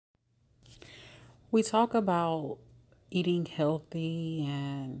We talk about eating healthy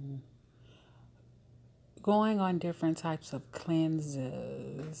and going on different types of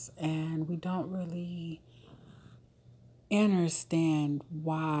cleanses, and we don't really understand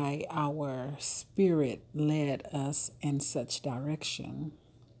why our spirit led us in such direction.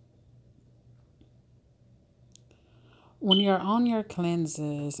 When you're on your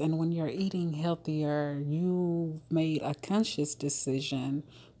cleanses and when you're eating healthier, you've made a conscious decision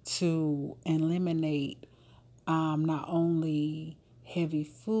to eliminate not only heavy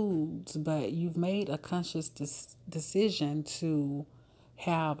foods, but you've made a conscious decision to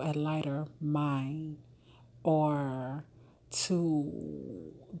have a lighter mind or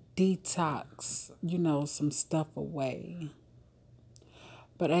to detox, some stuff away.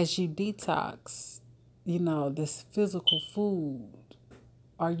 But as you detox, this physical food,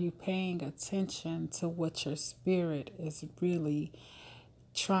 are you paying attention to what your spirit is really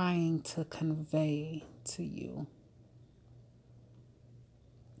trying to convey to you?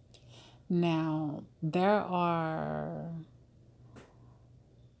 Now, there are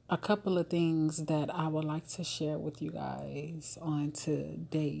a couple of things that I would like to share with you guys on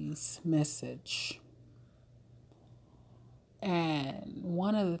today's message. And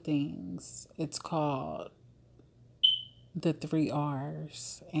one of the things, it's called the 3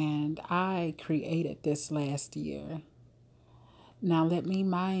 R's. And I created this last year. Now, let me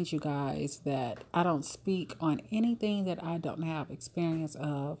mind you guys that I don't speak on anything that I don't have experience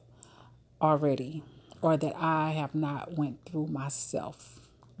of already or that I have not went through myself.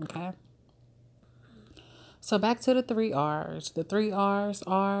 Okay? So back to the 3 R's. The 3 R's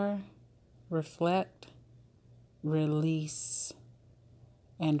are reflect, release,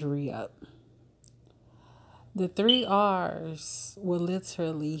 and re-up. The 3 R's will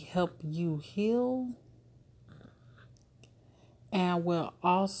literally help you heal and will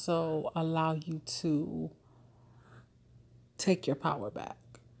also allow you to take your power back.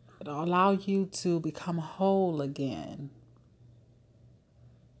 It'll allow you to become whole again.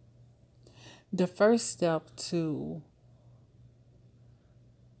 The first step to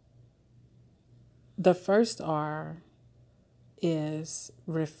the first R is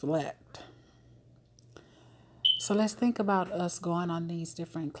reflect. So let's think about us going on these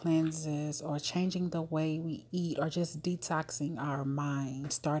different cleanses or changing the way we eat or just detoxing our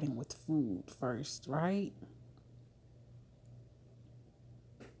mind, starting with food first, right?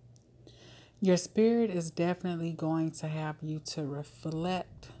 Your spirit is definitely going to have you to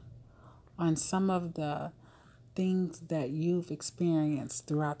reflect on some of the things that you've experienced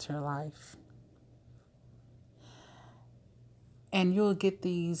throughout your life. And you'll get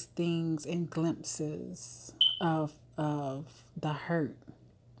these things in glimpses of the hurt,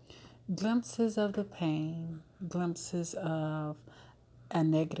 glimpses of the pain, glimpses of a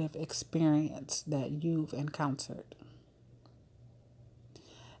negative experience that you've encountered.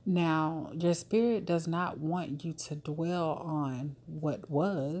 Now, your spirit does not want you to dwell on what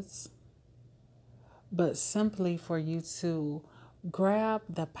was, but simply for you to grab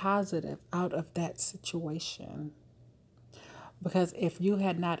the positive out of that situation. Because if you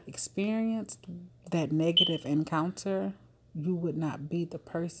had not experienced that negative encounter, you would not be the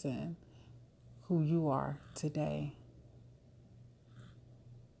person who you are today.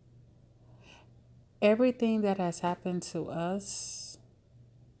 Everything that has happened to us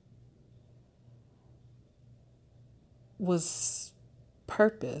was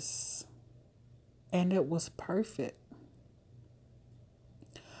purpose and it was perfect.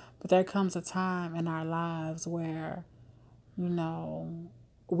 But there comes a time in our lives where,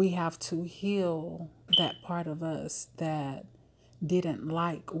 we have to heal that part of us that didn't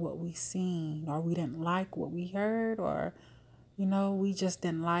like what we seen or we didn't like what we heard or, we just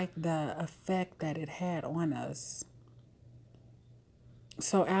didn't like the effect that it had on us.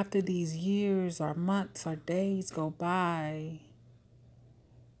 So after these years or months or days go by,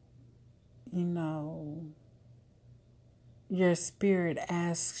 your spirit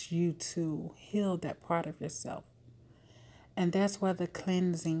asks you to heal that part of yourself. And that's where the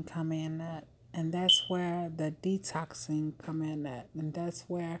cleansing come in at. And that's where the detoxing come in at. And that's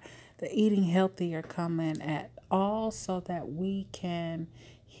where the eating healthier come in at. All so that we can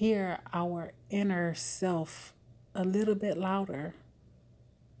hear our inner self a little bit louder.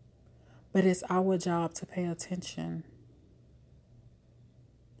 But it's our job to pay attention.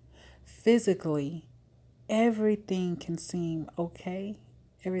 Physically, everything can seem okay.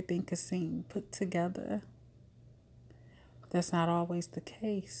 Everything can seem put together. That's not always the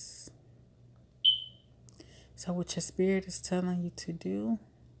case. So what your spirit is telling you to do,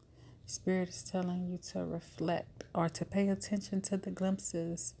 spirit is telling you to reflect or to pay attention to the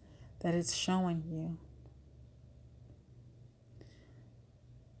glimpses that it's showing you.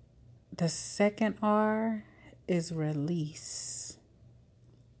 The second R is release.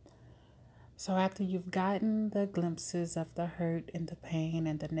 So after you've gotten the glimpses of the hurt and the pain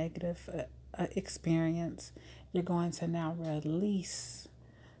and the negative experience, you're going to now release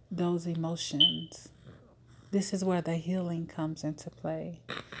those emotions. This is where the healing comes into play.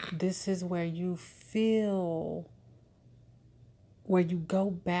 This is where you feel, where you go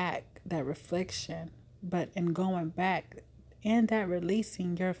back, that reflection. But in going back, in that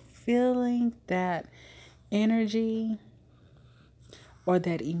releasing, you're feeling that energy or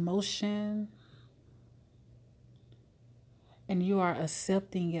that emotion, and you are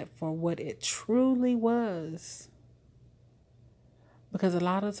accepting it for what it truly was. Because a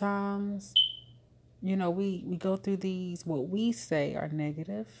lot of times, we go through these, what we say are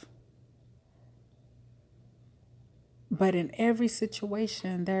negative. But in every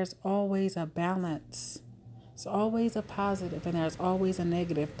situation, there's always a balance. It's always a positive and there's always a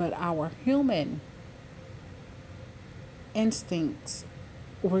negative. But our human instincts,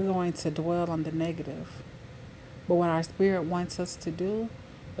 we're going to dwell on the negative. But what our spirit wants us to do,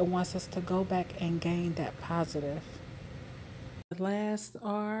 it wants us to go back and gain that positive. The last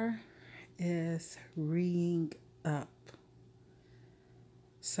R is ring up.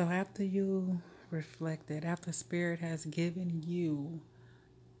 So after you reflected, after spirit has given you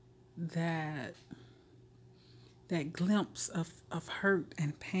that glimpse of hurt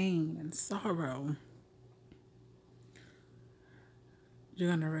and pain and sorrow, you're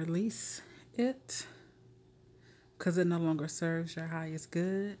going to release it because it no longer serves your highest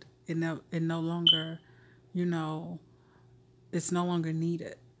good. It no longer, it's no longer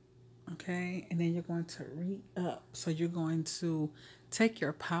needed. Okay? And then you're going to re-up. So you're going to take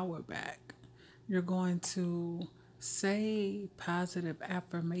your power back. You're going to say positive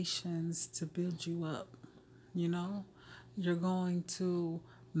affirmations to build you up. You're going to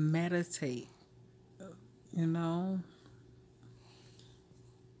meditate.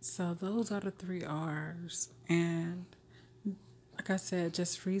 So those are the 3 R's. And like I said,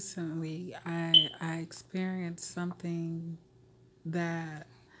 just recently, I experienced something that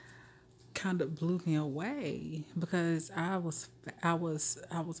kind of blew me away because I was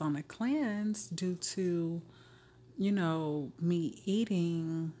on a cleanse due to me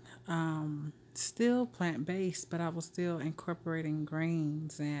eating still plant-based, but I was still incorporating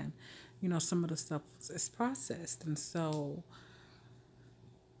grains and some of the stuff is processed, and so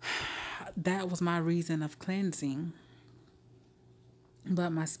that was my reason of cleansing.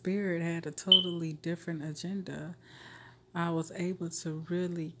 But my spirit had a totally different agenda. I was able to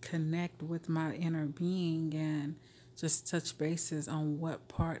really connect with my inner being and just touch bases on what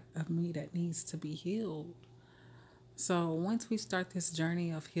part of me that needs to be healed. So once we start this journey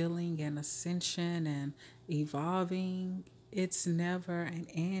of healing and ascension and evolving, it's never an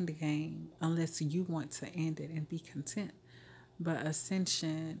end game unless you want to end it and be content. But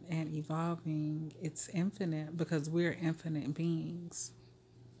ascension and evolving, it's infinite because we're infinite beings.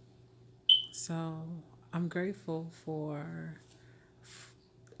 So I'm grateful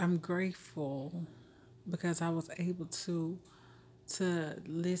because I was able to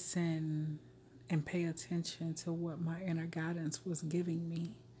listen and pay attention to what my inner guidance was giving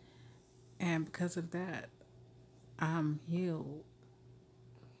me. And because of that, I'm healed.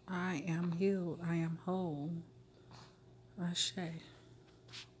 I am healed. I am whole. Ashe.